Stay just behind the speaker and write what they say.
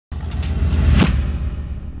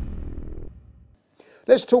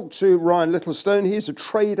Let's talk to Ryan Littlestone. He's a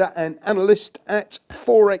trader and analyst at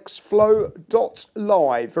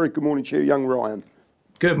ForexFlow.live. Very good morning to you, young Ryan.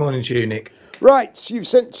 Good morning to you, Nick. Right, you've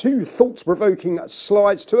sent two thought-provoking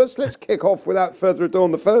slides to us. Let's kick off without further ado on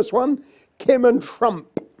the first one. Kim and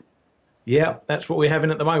Trump. Yeah, that's what we're having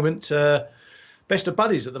at the moment. Best of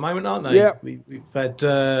buddies at the moment, aren't they? Yeah. We've had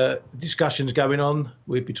discussions going on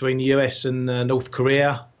between the US and North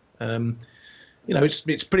Korea.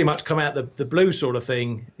 It's pretty much come out the blue sort of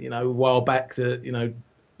thing. A while back that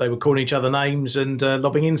they were calling each other names and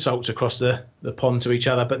lobbing insults across the pond to each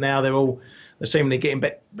other. But now they're seemingly getting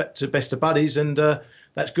back to best of buddies, and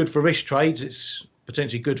that's good for risk trades. It's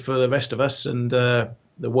potentially good for the rest of us and the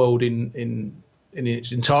world in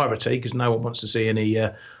its entirety, because no one wants to see any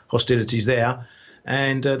hostilities there.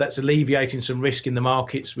 And that's alleviating some risk in the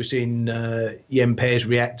markets. We're seeing yen pairs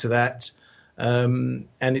react to that. And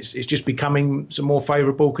it's just becoming some more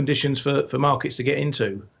favourable conditions for markets to get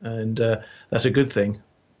into. And that's a good thing.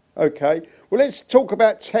 Okay. Well, let's talk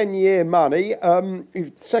about 10-year money.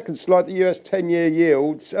 Second slide, the US 10-year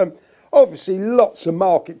yields. Obviously, lots of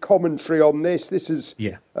market commentary on this. This has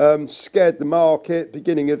scared the market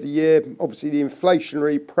beginning of the year. Obviously, the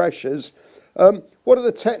inflationary pressures. What are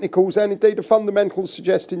the technicals and indeed the fundamentals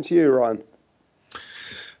suggesting to you, Ryan?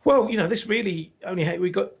 Well, this really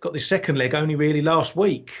we got this second leg only really last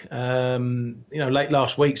week. Late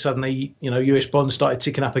last week, suddenly, US bonds started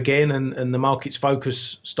ticking up again, and the market's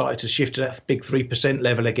focus started to shift to that big 3%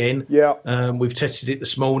 level again. Yeah. We've tested it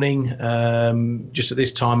this morning. Just at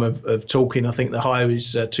this time of talking, I think the high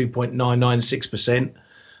is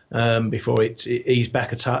 2.996% before it eased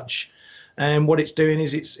back a touch. And what it's doing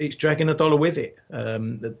is it's dragging the dollar with it.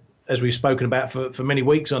 As we've spoken about for many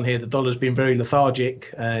weeks on here, the dollar's been very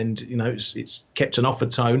lethargic, and it's kept an offer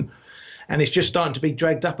tone, and it's just starting to be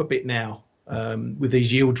dragged up a bit now with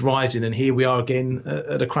these yields rising. And here we are again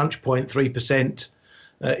at a crunch point, 3%.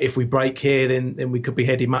 If we break here, then we could be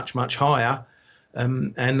heading much higher.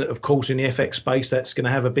 And of course, in the FX space, that's going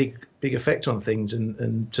to have a big effect on things.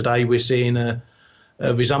 And today we're seeing a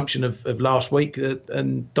resumption of last week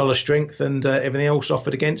and dollar strength and everything else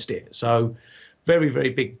offered against it. So very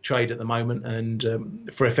big trade at the moment, and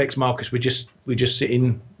for FX markets we're just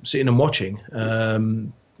sitting and watching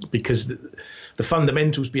because the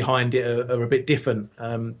fundamentals behind it are a bit different.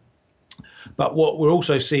 But what we're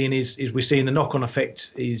also seeing is we're seeing the knock-on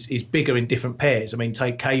effect is bigger in different pairs. I mean,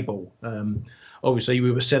 take cable. Obviously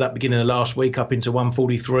we were set up beginning of last week up into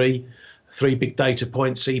 143, three big data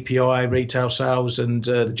points: CPI, retail sales, and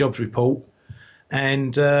the jobs report.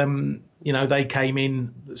 And they came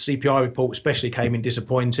in, the CPI report especially came in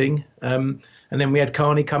disappointing. And then we had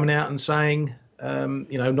Carney coming out and saying,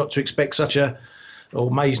 not to expect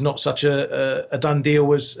May's not such a done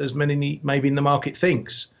deal as many maybe in the market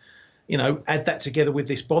thinks. Add that together with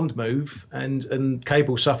this bond move, and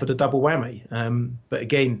cable suffered a double whammy. But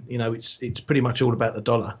again, it's pretty much all about the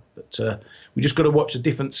dollar. But we just got to watch the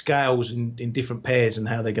different scales in different pairs and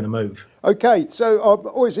how they're going to move. Okay, so I'm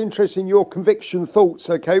always interested in your conviction thoughts.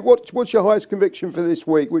 Okay, what's your highest conviction for this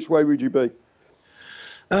week? Which way would you be?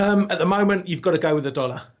 At the moment, you've got to go with the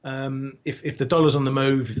dollar. If the dollar's on the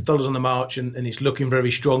move, if the dollar's on the march and it's looking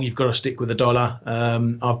very strong, you've got to stick with the dollar.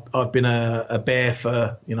 I've been a bear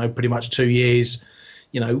for pretty much 2 years.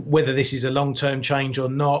 Whether this is a long-term change or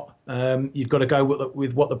not, you've got to go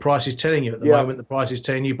with what the price is telling you. At the moment, the price is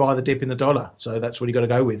telling you buy the dip in the dollar. So that's what you've got to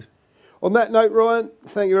go with. On that note, Ryan,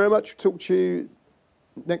 thank you very much. Talk to you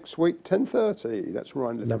next week, 10:30. That's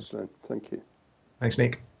Ryan Littlestone. Thank you. Thanks,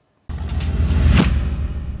 Nick.